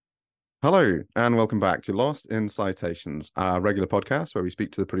Hello, and welcome back to Lost in Citations, our regular podcast where we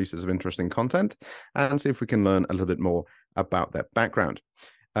speak to the producers of interesting content and see if we can learn a little bit more about their background.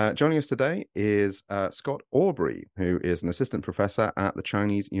 Joining us today is Scott Aubrey, who is an assistant professor at the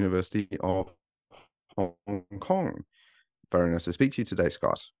Chinese University of Hong Kong. Very nice to speak to you today,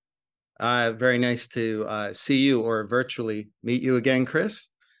 Scott. Very nice to see you or virtually meet you again, Chris.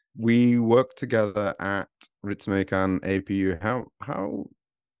 We worked together at Ritsumeikan APU. How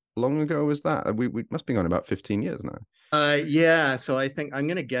long ago was that? We must be on about 15 years now. Yeah, so I think I'm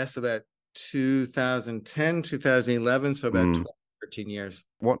going to guess about 2010, 2011, so about Mm. 12, 13 years.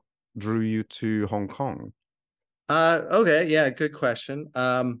 What drew you to Hong Kong? Okay, yeah, good question.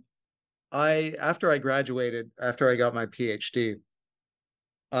 After I graduated, after I got my PhD,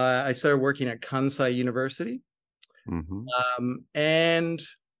 I started working at Kansai University. Hmm. And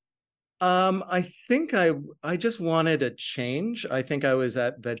I think I just wanted a change. I think I was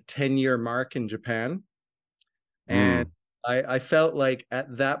at the 10-year mark in Japan. And Mm. I felt like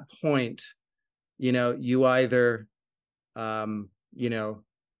at that point, you either, you know,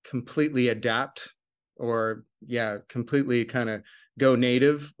 completely adapt or, yeah, completely kind of go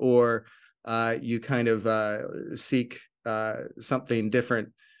native, or you kind of seek something different.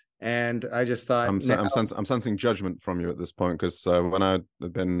 And I just thought, now, I'm sensing judgment from you at this point because when I've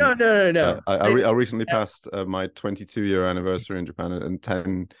been no, no, no, no. I recently passed my 22-year anniversary in Japan, and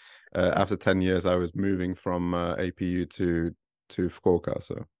 10 after 10 years I was moving from APU to Fukuoka.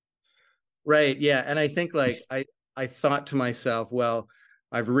 So Right, yeah, and I think like I thought to myself, well,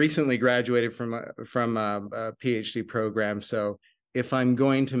 I've recently graduated from a PhD program, so if I'm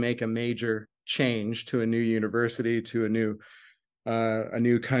going to make a major change to a new university, to a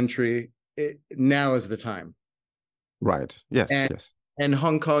new country, now is the time. right, yes, And yes. and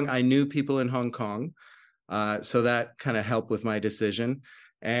Hong Kong, I knew people in Hong Kong, so that kind of helped with my decision.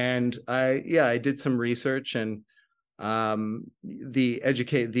 And I did some research, and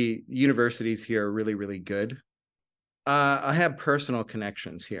the universities here are really, really good. I have personal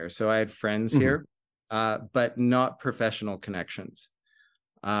connections here, so I had friends Hmm. here, but not professional connections.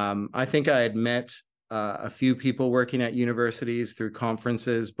 I think I had met a few people working at universities through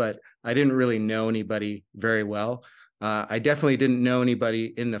conferences, but I didn't really know anybody very well. I definitely didn't know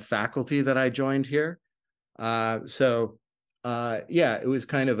anybody in the faculty that I joined here. Yeah, it was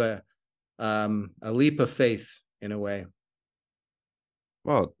kind of a leap of faith in a way.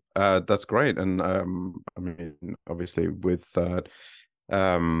 Well, that's great, and I mean, obviously, with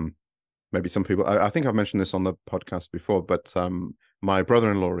um, maybe some people, I think I've mentioned this on the podcast before, but my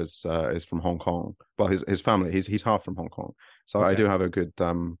brother-in-law is from Hong Kong. Well, his family, he's half from Hong Kong, so I Okay. do have a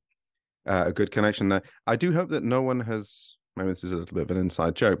good connection there. I do hope that no one has. Maybe this is a little bit of an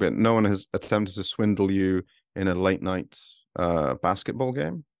inside joke, but no one has attempted to swindle you in a late night basketball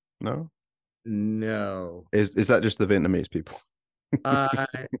game. No, No. is that just the Vietnamese people? Uh,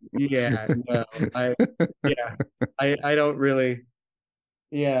 yeah, no. Yeah, I don't really,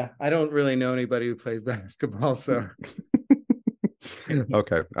 yeah, I don't really know anybody who plays basketball. So,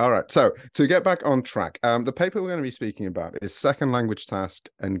 Okay. All right. So to get back on track, the paper we're going to be speaking about is second language task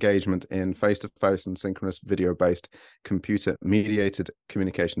engagement in face-to-face and synchronous video-based computer-mediated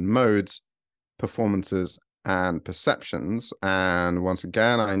communication modes, performances, and perceptions. And once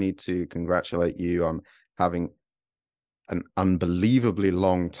again, I need to congratulate you on having an unbelievably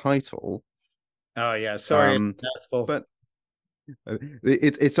long title. oh yeah, sorry, it's Um, mouthful. but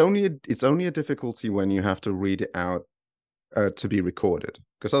it's only a difficulty when you have to read it out to be recorded,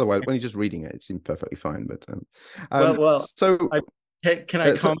 because otherwise when you're just reading it seems perfectly fine, but Well, so I can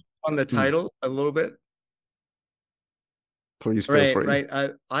I so comment on the mm, title a little bit? please feel Right, free.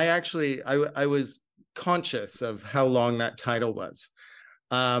 right. I actually I was conscious of how long that title was.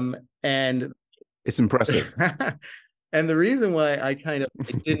 And It's impressive. and the reason why I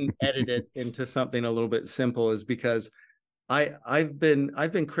didn't edit it into something a little bit simple is because I've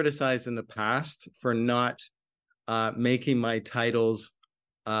been criticized in the past for not making my titles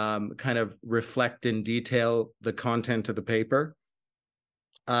kind of reflect in detail the content of the paper.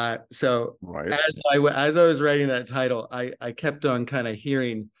 So Right. as I was writing that title, I kept on kind of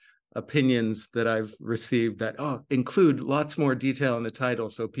hearing opinions that I've received that include lots more detail in the title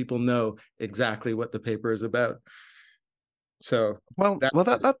so people know exactly what the paper is about. So Well, that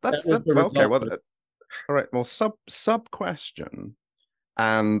that's was that. the Well, okay. result Well, of it. all right. Well, sub question,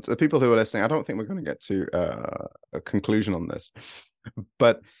 and the people who are listening, I don't think we're going to get to a conclusion on this,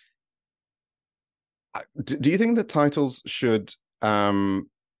 but do you think that titles should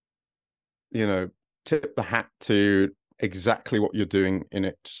you know, tip the hat to exactly what you're doing in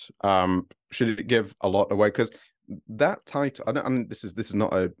it? Should it give a lot away? Because that title, I mean, this is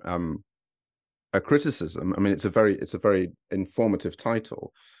not a criticism. I mean, it's a very informative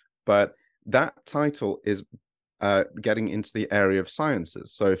title, but that title is getting into the area of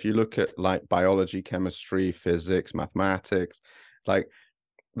sciences. So if you look at like biology, chemistry, physics, mathematics, like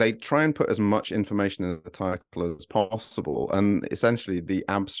they try and put as much information in the title as possible, and essentially the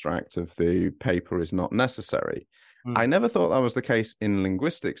abstract of the paper is not necessary. I never thought that was the case in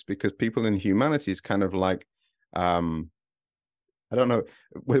linguistics, because people in humanities kind of like, I don't know,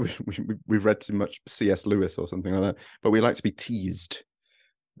 we've read too much C.S. Lewis or something like that, but we like to be teased.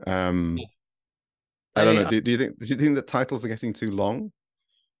 I don't know. Do you think that titles are getting too long?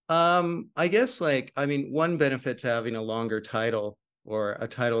 I guess, like, I mean, one benefit to having a longer title, or a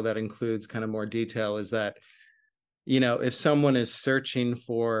title that includes kind of more detail, is that, if someone is searching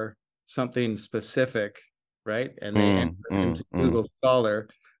for something specific, right, and they enter into Google Scholar,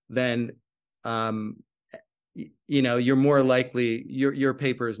 then you're more likely, your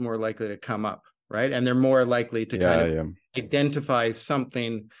paper is more likely to come up, right, and they're more likely to kind of identify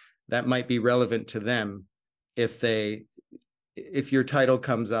something that might be relevant to them if your title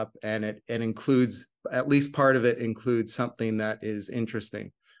comes up and it includes, at least part of it includes, something that is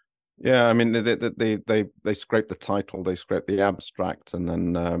interesting. Yeah, I mean, they scrape the title, they scrape the abstract, and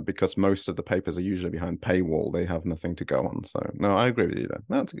then because most of the papers are usually behind paywall, they have nothing to go on. So no, I agree with you there.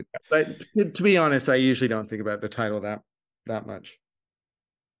 That's good. But to be honest, I usually don't think about the title that much.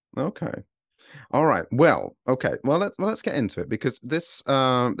 Okay. All right. Well, okay. Well, let's get into it, because this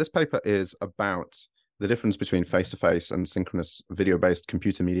paper is about the difference between face-to-face and synchronous video-based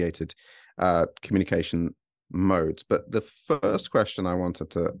computer-mediated communication modes. But the first question I wanted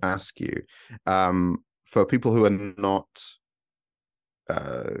to ask you, for people who are not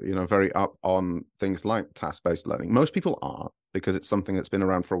very up on things like task-based learning, most people are, because it's something that's been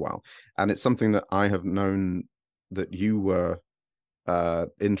around for a while, and it's something that I have known that you were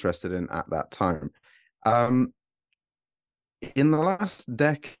interested in at that time. In the last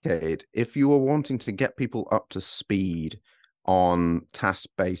decade, if you were wanting to get people up to speed on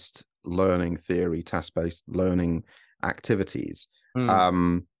task-based learning theory, task-based learning activities,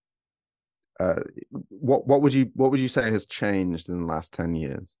 what would you say has changed in the last 10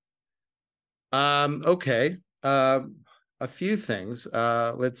 years? Okay. A few things.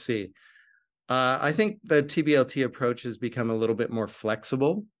 Let's see. I think the TBLT approach has become a little bit more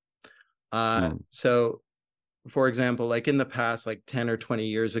flexible. So, for example, like in the past, like 10 or 20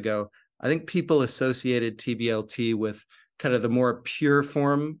 years ago, I think people associated TBLT with kind of the more pure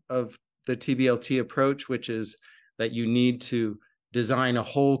form of the TBLT approach, which is that you need to design a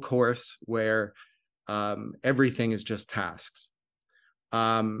whole course where everything is just tasks.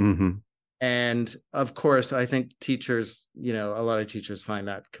 And of course, I think teachers, a lot of teachers find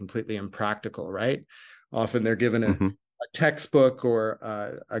that completely impractical, right? Often they're given a textbook or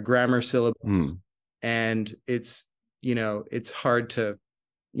a grammar syllabus, and it's hard to,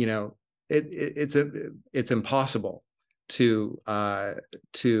 it's impossible to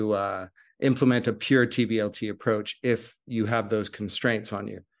implement a pure TBLT approach if you have those constraints on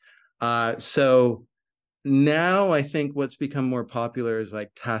you. So now I think what's become more popular is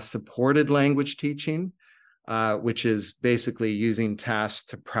like task-supported language teaching, which is basically using tasks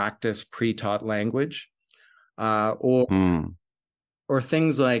to practice pre-taught language, or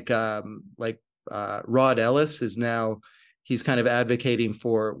things like Rod Ellis is now, he's kind of advocating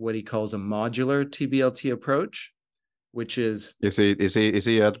for what he calls a modular TBLT approach, which is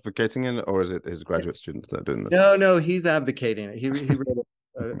he advocating it, or is it his graduate students that are doing this? No, he's advocating it. He wrote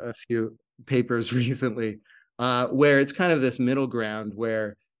a few papers recently where it's kind of this middle ground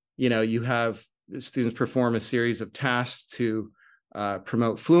where you have students perform a series of tasks to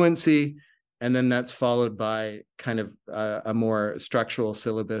promote fluency, and then that's followed by kind of a more structural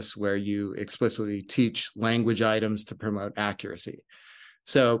syllabus where you explicitly teach language items to promote accuracy.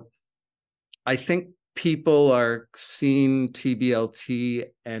 So I think people are seeing TBLT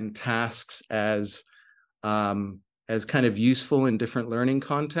and tasks as kind of useful in different learning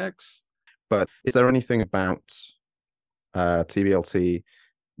contexts. But is there anything about TBLT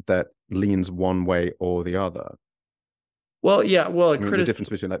that leans one way or the other? Well, yeah. Well, the difference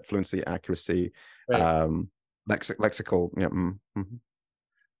between like fluency, accuracy, right. Lexical. Yeah.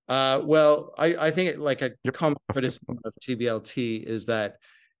 Well, I think like a common criticism of TBLT is that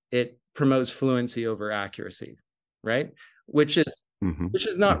it promotes fluency over accuracy, right? Which is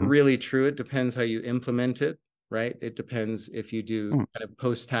not really true. It depends how you implement it, right? It depends if you do kind of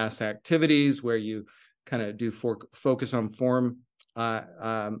post-task activities where you kind of do focus on form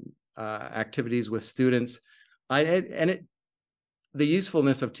activities with students. The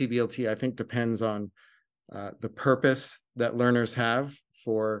usefulness of TBLT, I think, depends on the purpose that learners have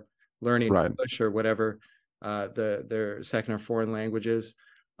for learning Right. English or whatever their second or foreign languages.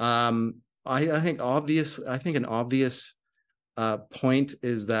 I think an obvious point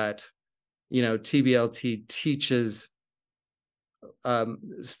is that, TBLT teaches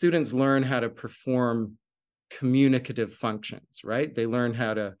students learn how to perform communicative functions, right? They learn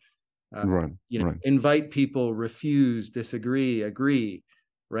how to Right. Right. invite people, refuse, disagree, agree,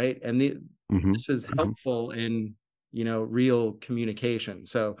 right? And this is helpful in real communication.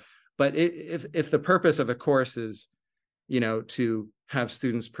 So, but if the purpose of a course is to have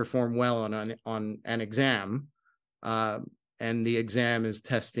students perform well on an exam, and the exam is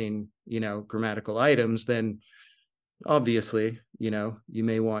testing grammatical items, then obviously you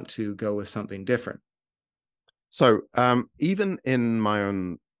may want to go with something different. So even in my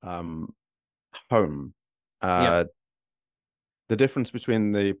own home, Yeah. the difference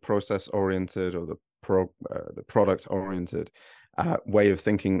between the process oriented or the product oriented way of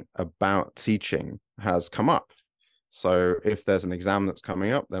thinking about teaching has come up. So if there's an exam that's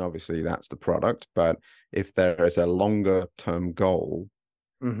coming up, then obviously that's the product. But if there is a longer term goal,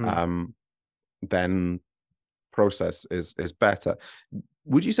 then process is better.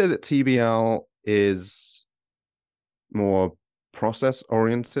 Would you say that TBL is more process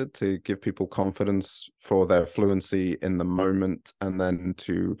oriented to give people confidence for their fluency in the moment and then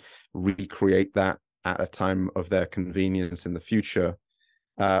to recreate that at a time of their convenience in the future?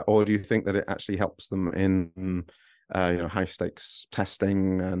 Or do you think that it actually helps them in high stakes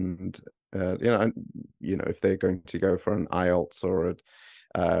testing and if they're going to go for an IELTS or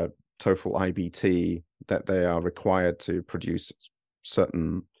a TOEFL IBT, that they are required to produce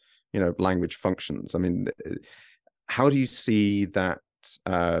certain language functions? I mean, how do you see that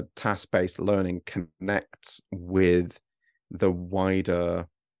task-based learning connects with the wider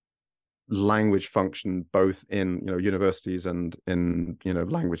language function, both in universities and in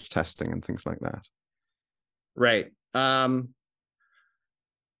language testing and things like that? Right. I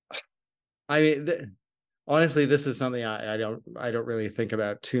mean, honestly, this is something I don't really think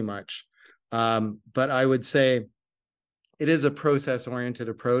about too much. But I would say it is a process-oriented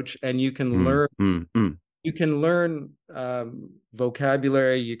approach, and you can learn. You can learn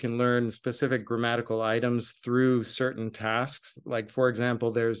vocabulary. You can learn specific grammatical items through certain tasks. Like, for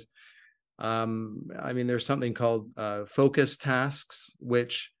example, there's something called focus tasks,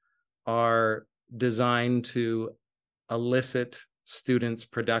 which are designed to elicit students'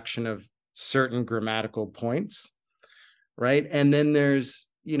 production of certain grammatical points, right? And then there's,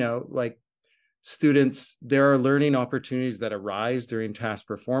 like students, there are learning opportunities that arise during task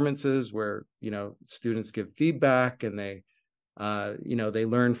performances where, students give feedback and they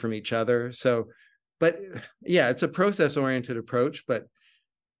learn from each other. So, but yeah, it's a process-oriented approach, but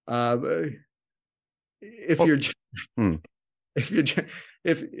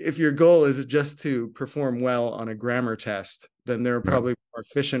if your goal is just to perform well on a grammar test, then there are probably more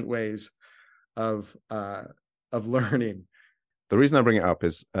efficient ways of learning. The reason I bring it up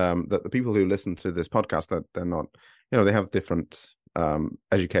is that the people who listen to this podcast, that they're not, they have different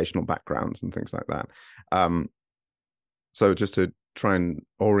educational backgrounds and things like that. So just to try and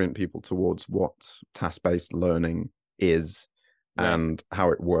orient people towards what task-based learning is, right, and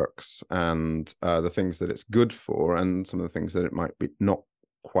how it works, and the things that it's good for, and some of the things that it might be not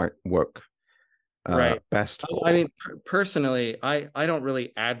quite work best for. I mean, personally, I don't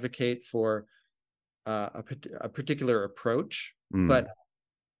really advocate for a particular approach, but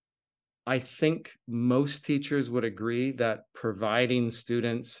I think most teachers would agree that providing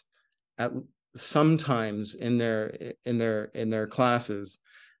students at sometimes in their classes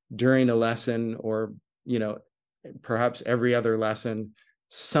during a lesson, or perhaps every other lesson,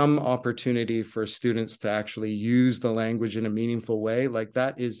 some opportunity for students to actually use the language in a meaningful way, like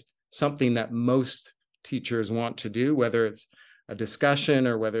that is something that most teachers want to do, whether it's a discussion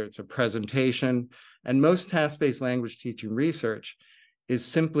or whether it's a presentation. And most task-based language teaching research is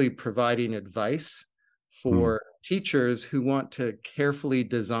simply providing advice for teachers who want to carefully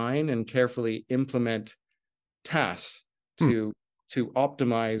design and carefully implement tasks to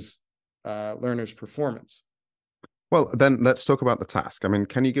optimize learners' performance. Well, then let's talk about the task. I mean,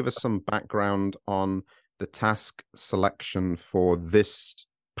 can you give us some background on the task selection for this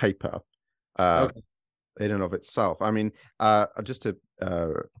paper in and of itself? I mean, just to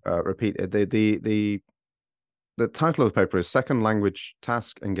repeat, the title of the paper is Second Language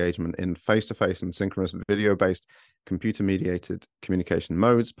Task Engagement in Face-to-Face and Synchronous Video-Based Computer-Mediated Communication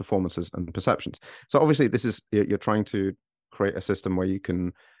Modes, Performances, and Perceptions. So obviously this is, you're trying to create a system where you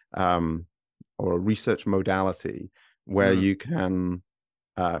can, or a research modality where you can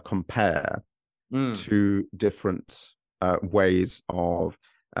compare two different ways of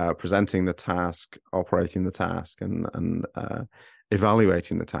presenting the task, operating the task, and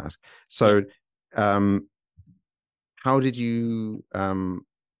evaluating the task. So, how did you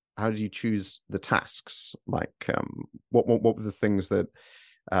choose the tasks? Like, what were the things that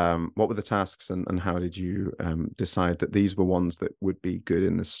what were the tasks, and how did you decide that these were ones that would be good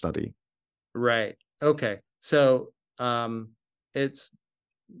in this study? Right. Okay. So I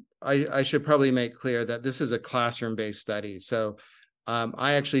should probably make clear that this is a classroom-based study. So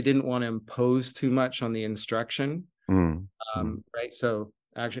I actually didn't want to impose too much on the instruction. Right. So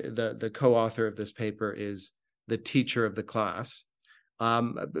actually the co-author of this paper is the teacher of the class.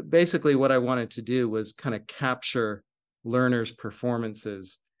 But basically what I wanted to do was kind of capture learners'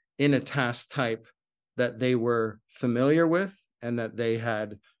 performances in a task type that they were familiar with and that they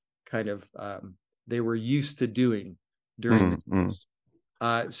had kind of they were used to doing during the course.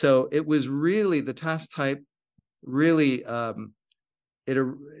 So it was really the task type really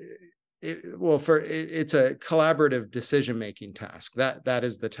it's a collaborative decision-making task. That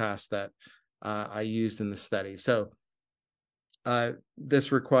is the task that I used in the study. So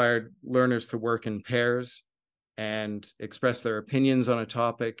this required learners to work in pairs and express their opinions on a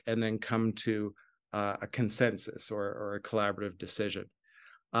topic and then come to a consensus or a collaborative decision.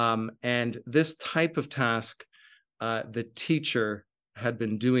 And this type of task, the teacher had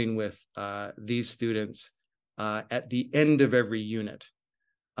been doing with these students at the end of every unit.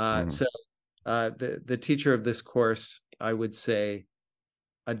 So the teacher of this course, I would say,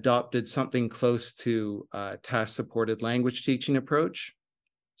 adopted something close to task-supported language teaching approach.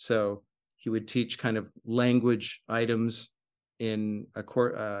 So he would teach kind of language items in the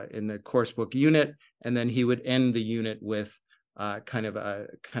coursebook unit, and then he would end the unit with kind of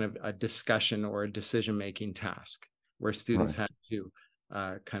a discussion or a decision-making task where students had to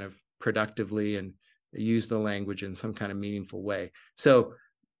kind of productively and use the language in some kind of meaningful way. So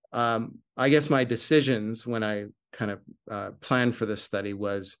I guess my decisions when I kind of planned for this study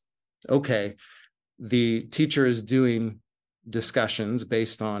was, okay, the teacher is doing discussions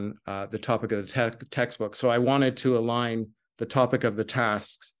based on the topic of the textbook. So I wanted to align the topic of the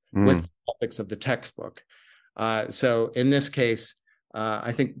tasks with topics of the textbook. So in this case,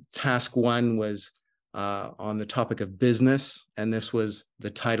 I think task one was on the topic of business, and this was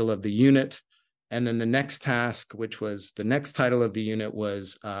the title of the unit. And then the next task, which was the next title of the unit,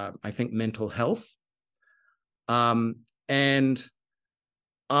 was, I think, mental health. And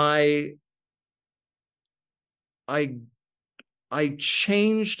I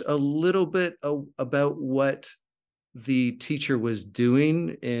changed a little bit about what the teacher was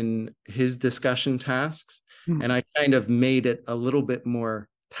doing in his discussion tasks, and I kind of made it a little bit more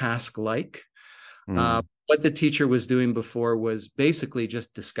task-like. What the teacher was doing before was basically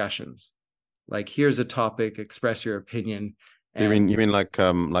just discussions. Like, here's a topic, express your opinion. And you mean like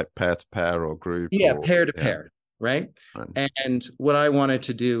pair to pair or group? Yeah, or, pair to pair, right? And what I wanted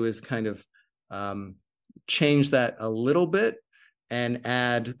to do is kind of change that a little bit and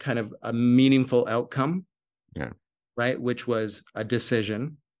add kind of a meaningful outcome, right? Which was a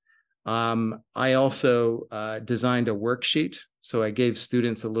decision. I also designed a worksheet. So I gave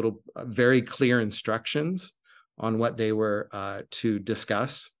students very clear instructions on what they were to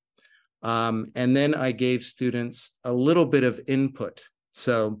discuss. And then I gave students a little bit of input.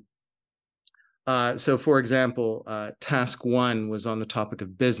 So for example, task one was on the topic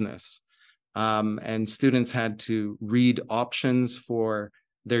of business. And students had to read options for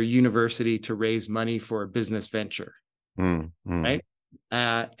their university to raise money for a business venture, right?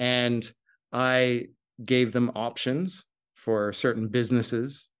 And I gave them options for certain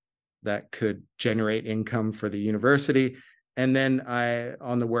businesses that could generate income for the university. And then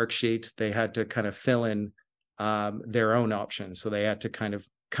on the worksheet, they had to kind of fill in their own options. So they had to kind of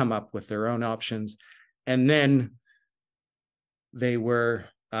come up with their own options. And then they were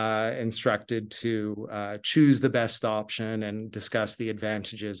instructed to choose the best option and discuss the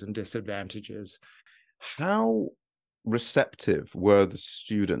advantages and disadvantages. How receptive were the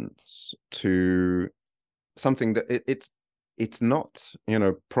students to something that it's not,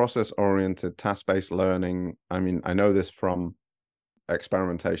 process-oriented, task-based learning? I mean, I know this from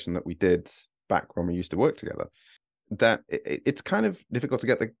experimentation that we did back when we used to work together, that it's kind of difficult to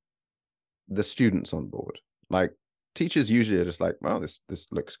get the students on board. Like, teachers usually are just like, well, this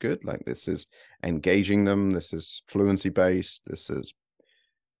looks good. Like, this is engaging them. This is fluency-based. This is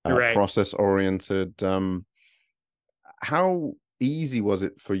process-oriented. How easy was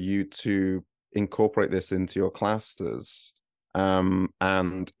it for you to incorporate this into your classes?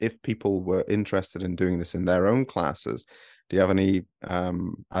 And if people were interested in doing this in their own classes, do you have any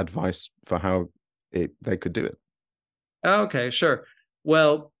advice for how they could do it? Okay, sure.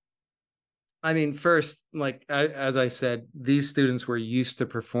 Well, I mean, first, like as I said, these students were used to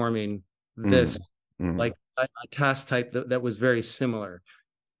performing this, Mm, mm, like a task type that was very similar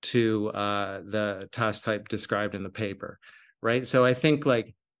to the task type described in the paper, right? So I think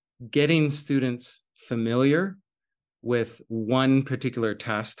like getting students familiar with one particular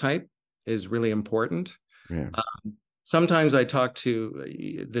task type is really important. yeah. Sometimes I talk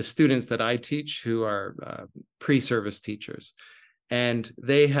to the students that I teach who are pre-service teachers, and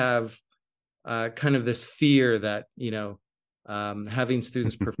they have kind of this fear that, having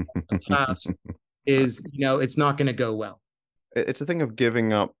students perform a task is, it's not going to go well. It's a thing of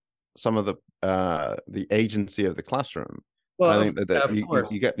giving up some of the agency of the classroom. Well, I think that of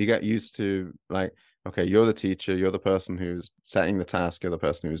course. you get used to, like, okay, you're the teacher, you're the person who's setting the task, you're the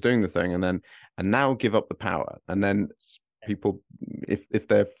person who's doing the thing, and now give up the power. And then people, if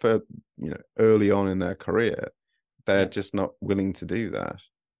they're early on in their career, they're Yeah. just not willing to do that.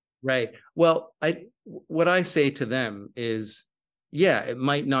 Right. Well, what I say to them is, yeah, it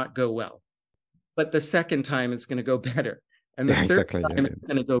might not go well, but the second time it's going to go better. And the Yeah, third exactly. time Yeah, it's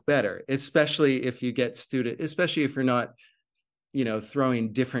going to go better, especially if you get especially if you're not,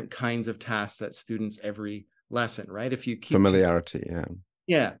 throwing different kinds of tasks at students every lesson, right? If you keep, familiarity. Yeah.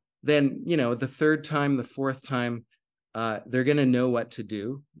 yeah, then, the third time, the fourth time, they're going to know what to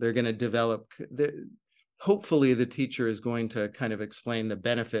do. They're going to develop, hopefully the teacher is going to kind of explain the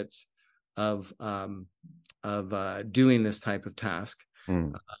benefits of doing this type of task,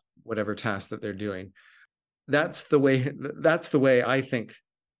 Mm. whatever task that they're doing. That's the way I think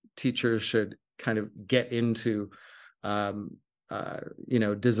teachers should kind of get into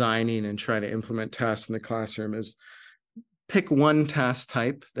designing and trying to implement tasks in the classroom. Is pick one task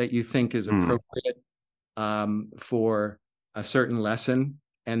type that you think is Mm. appropriate for a certain lesson,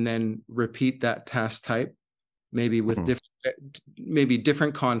 and then repeat that task type, maybe with Mm.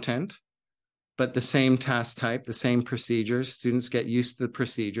 different content, but the same task type, the same procedures. Students get used to the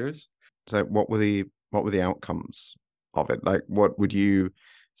procedures. So what were the outcomes of it? Like, what would you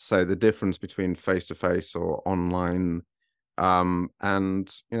say the difference between face to face or online?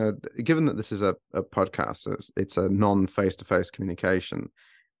 And given that this is a podcast, it's a non face to face communication.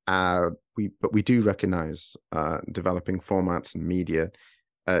 We do recognize developing formats and media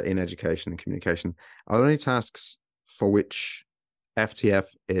in education and communication. Are there any tasks for which FTF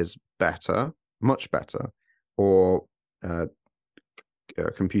is better, much better, or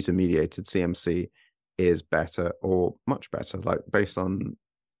computer mediated CMC is better or much better, like based on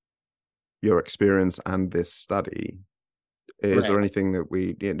your experience and this study? Is Right. there anything that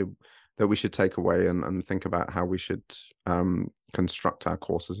we should take away and think about how we should construct our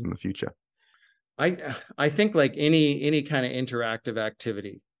courses in the future? I think like any kind of interactive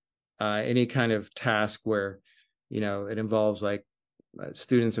activity, any kind of task where it involves like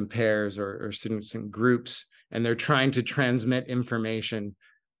students in pairs or students in groups, and they're trying to transmit information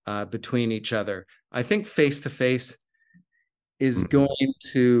between each other. I think face to face is Mm. going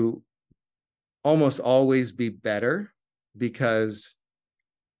to almost always be better because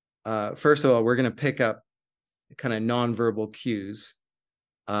first of all, we're going to pick up kind of nonverbal cues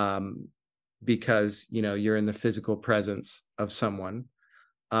because you're in the physical presence of someone,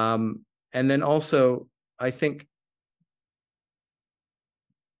 and then also I think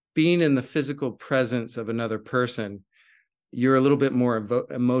being in the physical presence of another person, you're a little bit more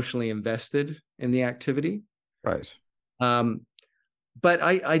emotionally invested in the activity. Right. But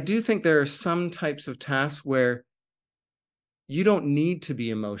I do think there are some types of tasks where you don't need to be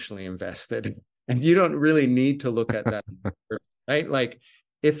emotionally invested, and you don't really need to look at that person, right? Like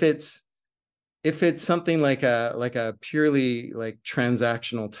if it's something like a purely like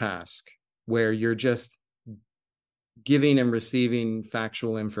transactional task where you're just giving and receiving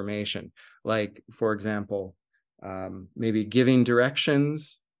factual information, like for example, maybe giving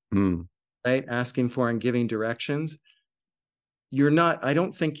directions, Mm. right? Asking for and giving directions. I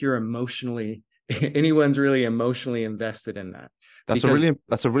don't think you're emotionally, anyone's really emotionally invested in that, because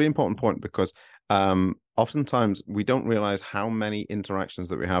That's a really important point because oftentimes we don't realize how many interactions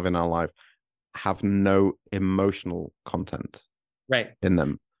that we have in our life have no emotional content right. in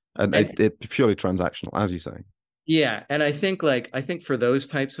them, and And it's purely transactional, as you say. yeah, and I think for those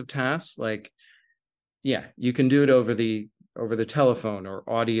types of tasks, like, yeah, you can do it over the telephone or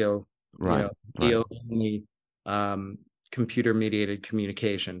audio, Right. Right. audio only, um, computer mediated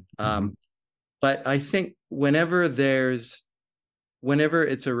communication. Mm-hmm. But I think whenever it's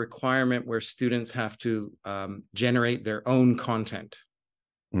a requirement where students have to generate their own content,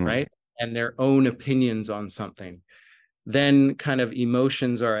 Mm. right, and their own opinions on something, then kind of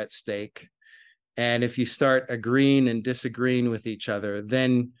emotions are at stake, And if you start agreeing and disagreeing with each other,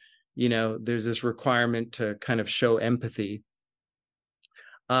 then, there's this requirement to kind of show empathy.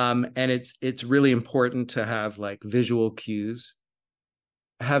 And it's really important to have like visual cues.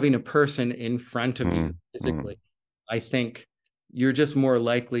 Having a person in front of you physically, I think you're just more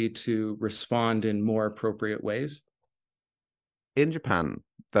likely to respond in more appropriate ways. In Japan,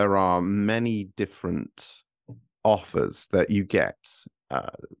 there are many different offers that you get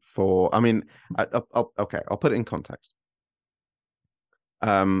for. I mean, okay, I'll put it in context.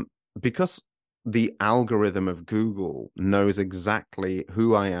 Because the algorithm of Google knows exactly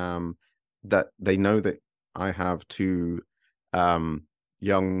who I am, that they know that I have two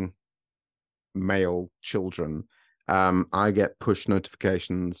young male children. I get push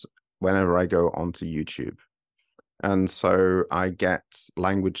notifications whenever I go onto YouTube. And so I get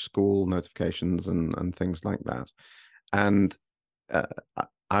language school notifications and things like that. And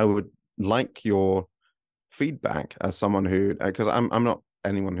I would like your feedback as someone who, because I'm not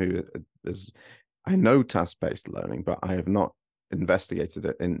anyone who is, I know task-based learning, but I have not investigated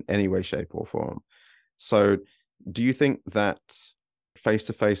it in any way, shape, or form. So do you think that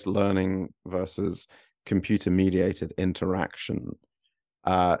face-to-face learning versus computer-mediated interaction,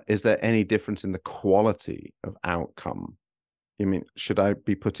 is there any difference in the quality of outcome? I mean, should I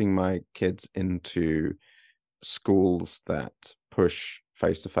be putting my kids into schools that push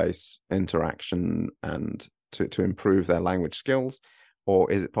face-to-face interaction and to improve their language skills,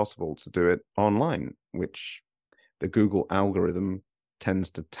 or is it possible to do it online, which the Google algorithm tends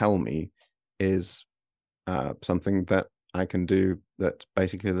to tell me is something that I can do that's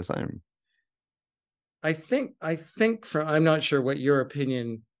basically the same? I think I'm not sure what your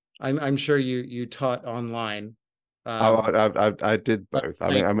opinion. I'm sure you taught online. I did both.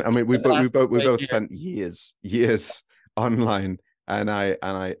 I mean, we both spent years online, and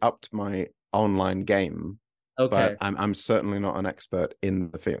I upped my online game, but Okay. I'm certainly not an expert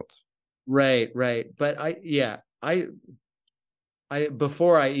in the field. Right. But I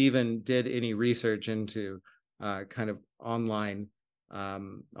before I even did any research into kind of online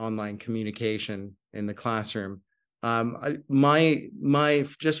communication in the classroom, my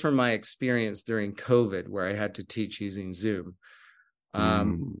just from my experience during COVID, where I had to teach using Zoom,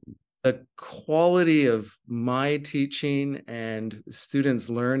 Mm. the quality of my teaching and students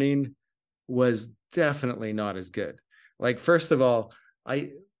learning was definitely not as good. Like, first of all,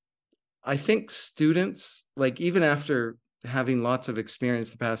 I think students, like, even after having lots of experience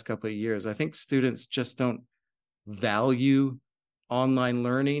the past couple of years, I think students just don't value online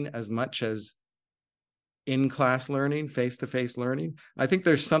learning as much as in-class learning, face-to-face learning. I think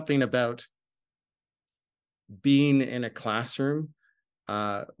there's something about being in a classroom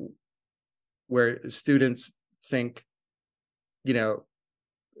uh, where students think,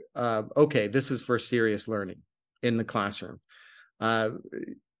 okay, this is for serious learning in the classroom. Uh,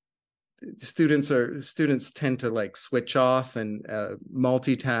 students tend to like switch off and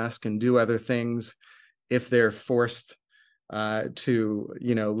multitask and do other things if they're forced to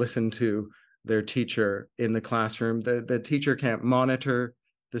listen to their teacher in the classroom. The teacher can't monitor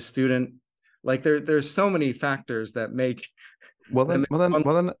the student. Like, there's so many factors that make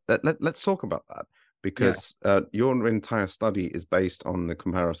let's talk about that, yeah. because your entire study is based on the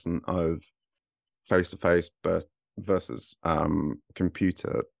comparison of face-to-face versus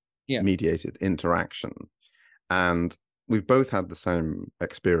computer Yeah. mediated interaction. And we've both had the same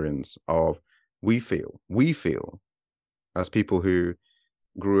experience of we feel as people who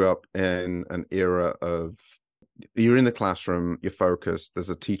grew up in an era of you're in the classroom, you're focused, there's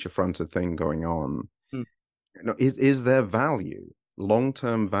a teacher fronted thing going on. Mm. Is there value,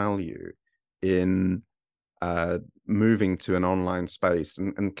 long-term value in moving to an online space,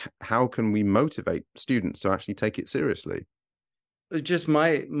 and how can we motivate students to actually take it seriously? Just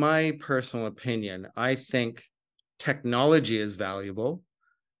my personal opinion, I think technology is valuable,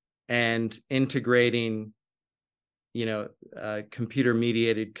 and integrating computer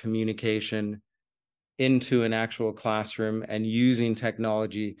mediated communication into an actual classroom and using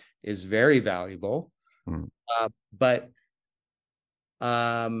technology is very valuable. But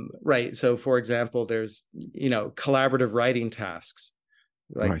right, so for example, there's collaborative writing tasks,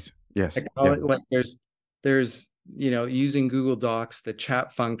 like Right. Yes. Yeah. like there's using Google Docs, the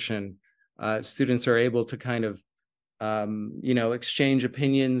chat function. Students are able to kind of exchange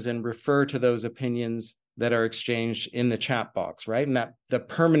opinions and refer to those opinions that are exchanged in the chat box, right? And that the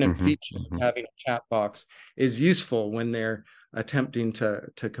permanent feature of having a chat box is useful when they're attempting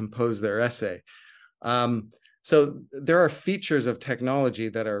to compose their essay. So there are features of technology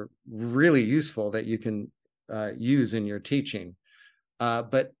that are really useful that you can use in your teaching.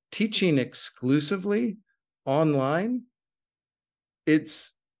 But teaching exclusively online,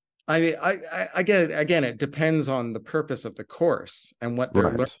 it's, I mean, again, it depends on the purpose of the course and what they're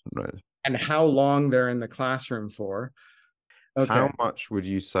learning Right. and how long they're in the classroom for. Okay. How much would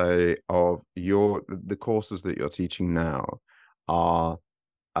you say of the courses that you're teaching now are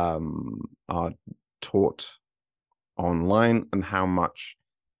are taught online, and how much,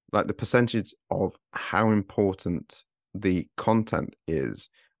 like the percentage of how important the content is,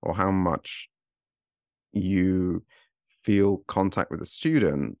 or how much you feel contact with the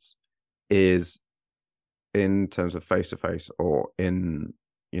students is in terms of face to face, or in,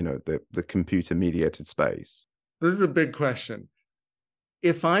 the computer mediated space? This is a big question.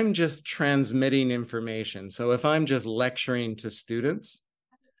 If I'm just transmitting information, so if I'm just lecturing to students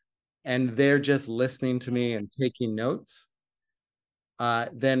and they're just listening to me and taking notes,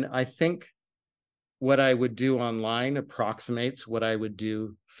 then I think what I would do online approximates what I would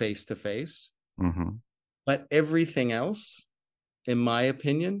do face to face. But everything else, in my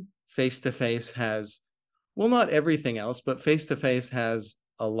opinion, face to face has, well, not everything else, but face to face has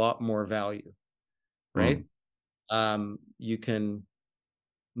a lot more value, right? You can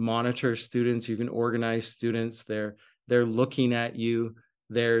monitor students, you can organize students, they're looking at you.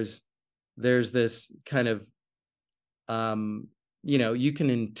 There's this kind of you can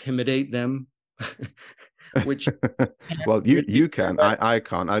intimidate them. Which well, you can. I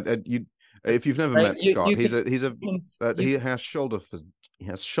can't. You, if you've never met Scott, he has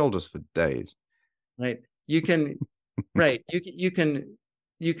shoulders for days. Right. You can right. You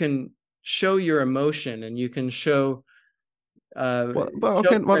can show your emotion, and you can show okay.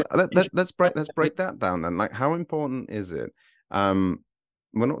 Well, let's break that down then. Like, how important is it? We're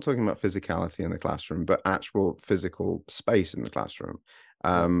not talking about physicality in the classroom, but actual physical space in the classroom.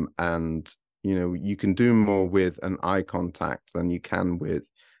 And you can do more with an eye contact than you can with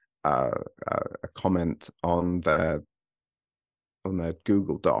a comment on their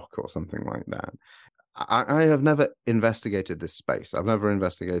Google Doc or something like that. I have never investigated this space. I've never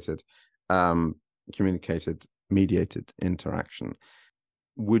investigated communicated mediated interaction.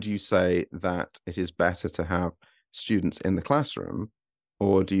 Would you say that it is better to have students in the classroom,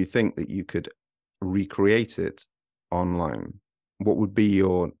 or do you think that you could recreate it online? What would be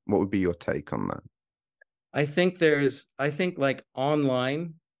your take on that? I think like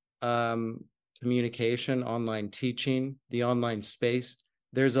online communication, online teaching, the online space,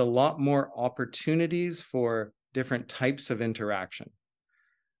 there's a lot more opportunities for different types of interaction.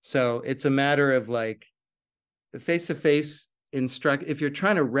 So it's a matter of like face-to-face if you're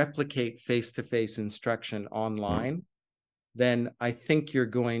trying to replicate face-to-face instruction online, then I think you're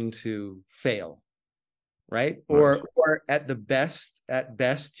going to fail, right? Or at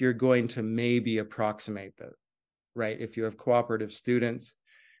best, you're going to maybe approximate that, right? If you have cooperative students,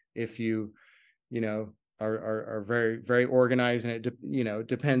 if you are very, very organized, and it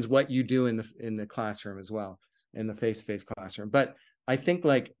depends what you do in the classroom as well, in the face-to-face classroom. But I think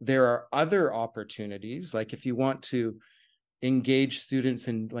like there are other opportunities, like if you want to engage students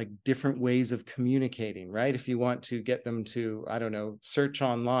in like different ways of communicating, right? If you want to get them to, I don't know, search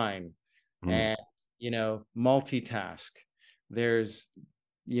online and, multitask, there's,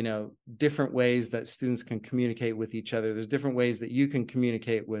 different ways that students can communicate with each other. There's different ways that you can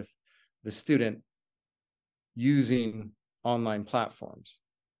communicate with the student using online platforms,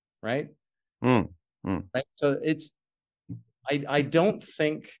 right? Right. So I don't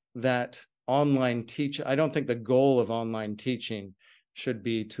think that I don't think the goal of online teaching should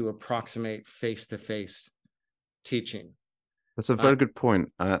be to approximate face-to-face teaching. That's a very good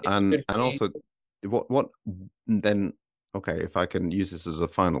point. And also, what then? Okay, if I can use this as a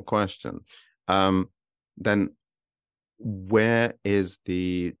final question, then where is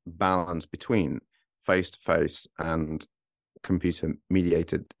the balance between face-to-face and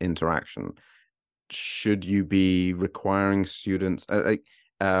computer-mediated interaction? Should you be requiring students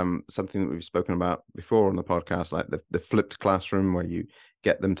something that we've spoken about before on the podcast, like the flipped classroom, where you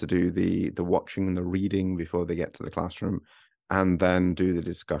get them to do the watching and the reading before they get to the classroom, and then do the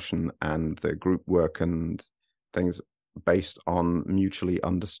discussion and the group work and things based on mutually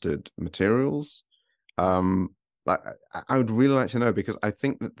understood materials? Like, I would really like to know, because I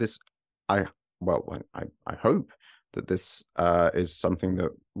think that I hope that this is something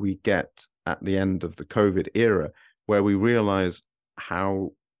that we get at the end of the COVID era, where we realize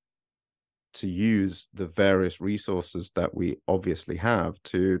how to use the various resources that we obviously have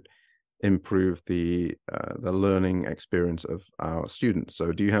to improve the learning experience of our students.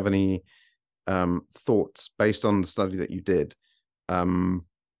 So do you have any thoughts based on the study that you did,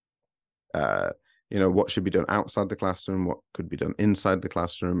 what should be done outside the classroom, what could be done inside the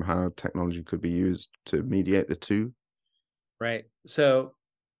classroom, how technology could be used to mediate the two. Right. So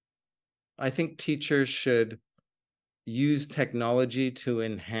I think teachers should use technology to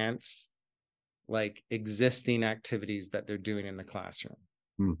enhance like existing activities that they're doing in the classroom.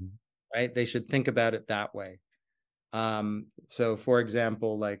 Mm-hmm. Right. They should think about it that way. So for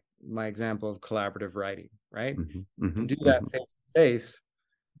example, like my example of collaborative writing, right? Mm-hmm. You can do Mm-hmm. that face to face,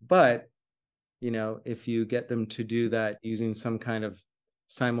 but if you get them to do that using some kind of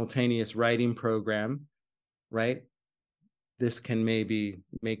simultaneous writing program, right? This can maybe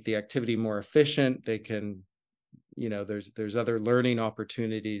make the activity more efficient. They can, there's other learning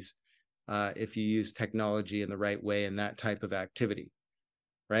opportunities if you use technology in the right way in that type of activity,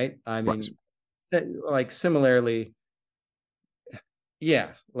 right? I Right. mean, like similarly,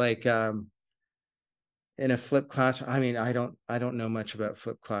 yeah, like in a flipped classroom. I mean, I don't know much about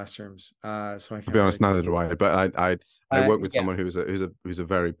flipped classrooms, so I To be can't really. honest, neither do I. But I work with Yeah, someone who's a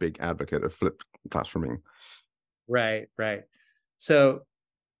very big advocate of flipped classrooming. right, right. So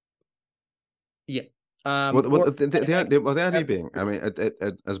yeah, Well, or the idea being, I mean,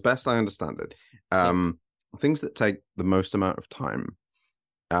 as best I understand it, yeah, things that take the most amount of time,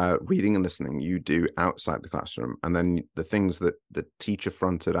 reading and listening, you do outside the classroom, and then the things that the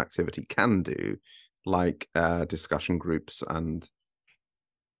teacher-fronted activity can do, like discussion groups and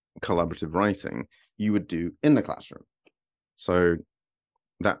collaborative writing, you would do in the classroom. So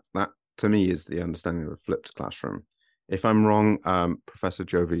that to me is the understanding of a flipped classroom. If I'm wrong, Professor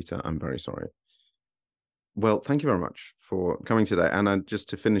Jovita, I'm very sorry. Well, thank you very much for coming today. And just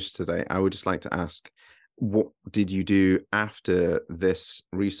to finish today, I would just like to ask, what did you do after this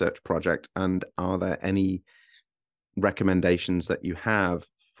research project? And are there any recommendations that you have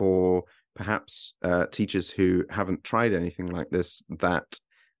for perhaps teachers who haven't tried anything like this that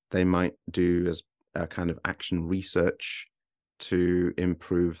they might do as a kind of action research to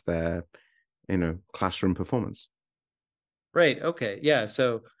improve their, classroom performance? right, okay, yeah.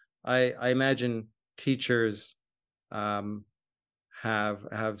 So I imagine teachers um, have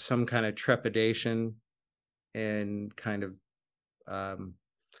some kind of trepidation in kind of um,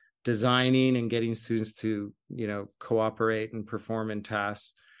 designing and getting students to cooperate and perform in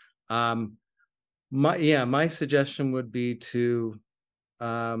tasks. My suggestion would be to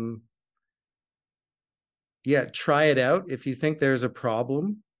um, try it out. If you think there's a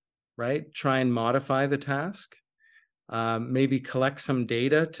problem, right, try and modify the task. Maybe collect some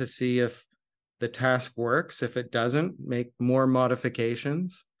data to see if the task works. If it doesn't, make more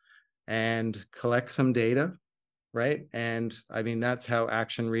modifications and collect some data, right? And I mean, that's how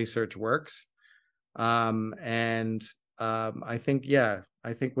action research works. And I think,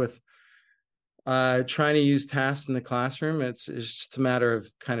 with trying to use tasks in the classroom, it's just a matter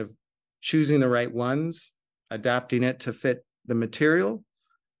of kind of choosing the right ones, adapting it to fit the material,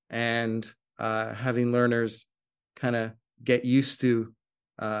 and having learners kind of get used to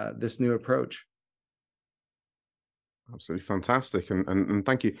this new approach. Absolutely fantastic, and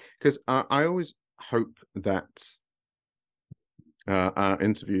thank you, because I always hope that our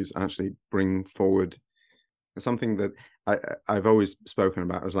interviews actually bring forward something that I've always spoken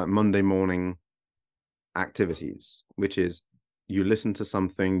about as like Monday morning activities, which is you listen to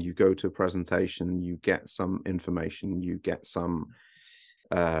something, you go to a presentation, you get some information, you get some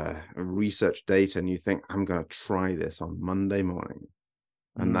research data, and you think, I'm going to try this on Monday morning.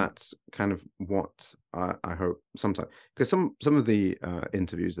 And that's kind of what I hope sometimes, because some of the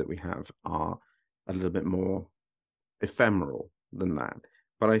interviews that we have are a little bit more ephemeral than that.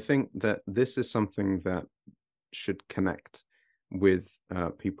 But I think that this is something that should connect with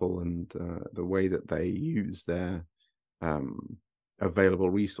people and the way that they use their available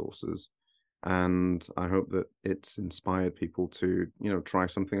resources. And I hope that it's inspired people to, try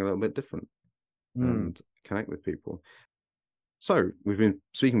something a little bit different and connect with people. So we've been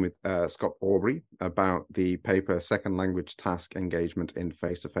speaking with Scott Aubrey about the paper Second Language Task Engagement in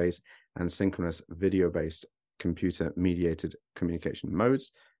Face-to-Face and Synchronous Video-Based Computer-Mediated Communication Modes,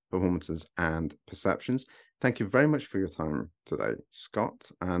 Performances and Perceptions. Thank you very much for your time today,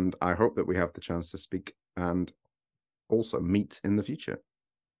 Scott, and I hope that we have the chance to speak and also meet in the future.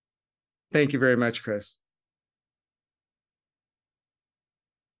 Thank you very much, Chris.